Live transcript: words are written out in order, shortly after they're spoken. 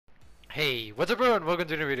Hey, what's up everyone? Welcome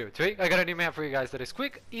to the video. Today I got a new map for you guys that is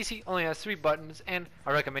quick, easy, only has 3 buttons, and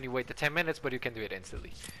I recommend you wait the 10 minutes, but you can do it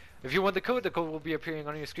instantly. If you want the code will be appearing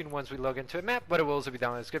on your screen once we log into a map, but it will also be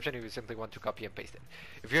down in the description if you simply want to copy and paste it.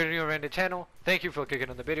 If you're new around the channel, thank you for clicking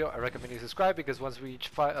on the video. I recommend you subscribe because once we reach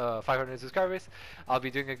 500 subscribers, I'll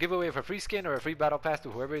be doing a giveaway of a free skin or a free battle pass to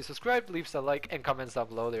whoever is subscribed, leaves a like, and comments down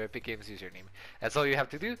below their Epic Games username. That's all you have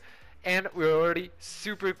to do. And we're already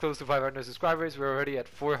super close to 500 subscribers. We're already at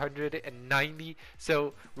 490,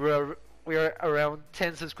 so we're around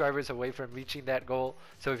 10 subscribers away from reaching that goal.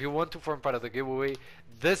 So if you want to form part of the giveaway,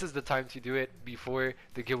 this is the time to do it before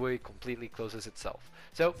the giveaway completely closes itself.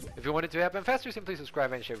 So if you want it to happen faster, simply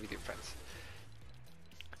subscribe and share with your friends.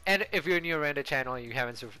 And if you're new around the channel and you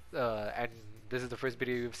haven't and this is the first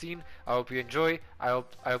video you've seen, I hope you enjoy. I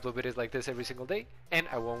hope I upload videos like this every single day, and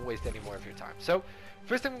I won't waste any more of your time. So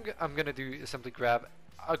first thing I'm gonna do is simply grab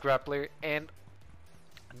a grappler, and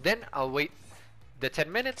then I'll wait the 10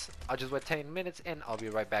 minutes. I'll just wait 10 minutes and I'll be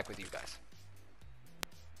right back with you guys.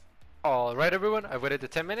 Alright everyone, I've waited the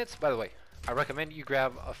 10 minutes. By the way, I recommend you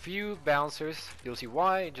grab a few bouncers. You'll see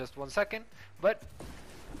why in just 1 second. But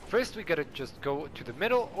first we gotta just go to the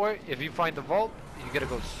middle, or if you find the vault, you gotta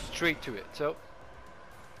go straight to it. So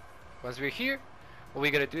once we're here, what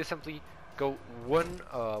we gotta do is simply go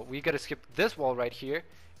we gotta skip this wall right here,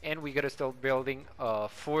 and we gotta start building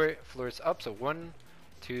 4 floors up. So 1,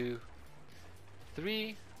 2,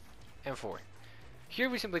 3, and 4. Here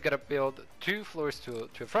we simply gotta build 2 floors to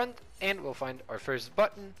the front, and we'll find our first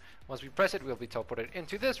button. Once we press it, we'll be teleported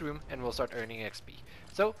into this room and we'll start earning XP.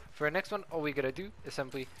 So for our next one, all we gotta do is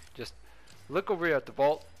simply just look over at the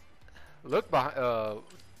vault, look behind,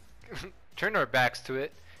 turn our backs to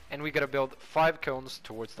it, and we gotta build 5 cones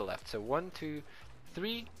towards the left. So 1, 2,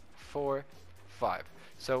 3, 4, 5.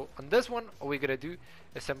 So on this one, all we gotta do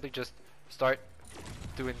is simply just start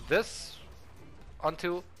doing this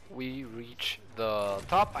until we reach the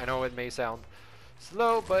top. I know it may sound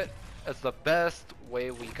slow, but it's the best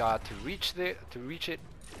way we got to reach it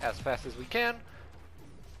as fast as we can.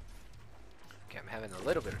 Okay, I'm having a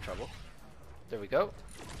little bit of trouble. There we go.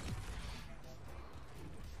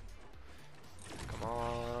 Come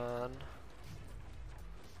on.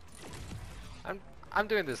 I'm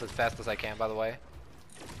doing this as fast as I can, by the way.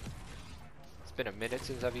 It's been a minute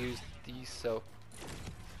since I've used these, so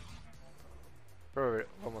we're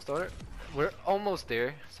almost there. We're almost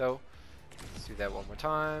there, so let's do that one more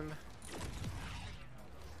time.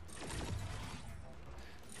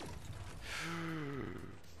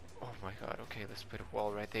 Oh my god, okay, let's put a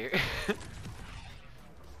wall right there.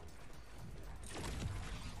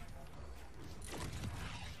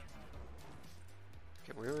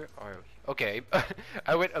 Okay, where are we? Okay,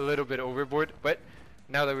 I went a little bit overboard, but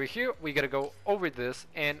now that we're here, we gotta go over this,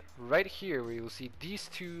 and right here where you'll see these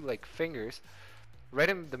 2 like fingers, right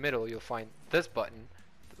in the middle you'll find this button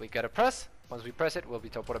that we gotta press. Once we press it, we'll be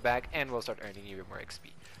teleported back and we'll start earning even more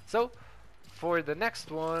XP. So for the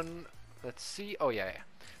next one, let's see. Oh yeah.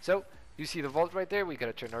 So you see the vault right there. We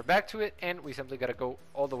gotta turn our back to it, and we simply gotta go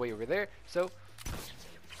all the way over there. So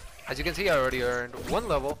as you can see, I already earned 1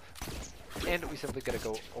 level, and we simply gotta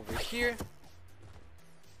go over here,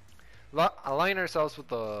 align ourselves with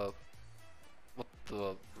the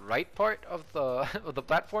right part of the of the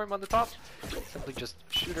platform on the top. Simply just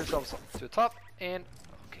shoot ourselves to the top, and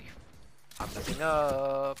okay, I'm messing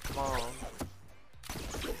up. Come on.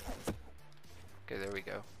 Okay, there we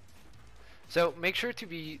go. So make sure to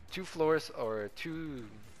be 2 floors or two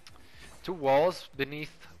walls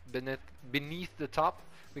beneath the top.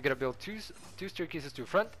 We gotta build two staircases to the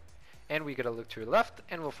front, and we gotta look to the left,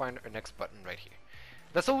 and we'll find our next button right here.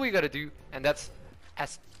 That's all we gotta do, and that's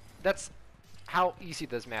how easy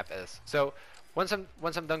this map is. So once I'm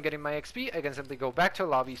done getting my XP, I can simply go back to the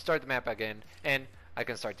lobby, start the map again, and I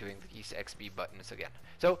can start doing these XP buttons again.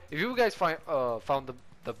 So if you guys found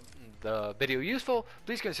the video useful,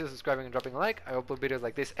 please consider subscribing and dropping a like. I upload videos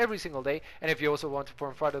like this every single day, and if you also want to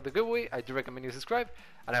form part of the giveaway, I do recommend you subscribe,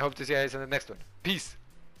 and I hope to see you guys in the next one. Peace!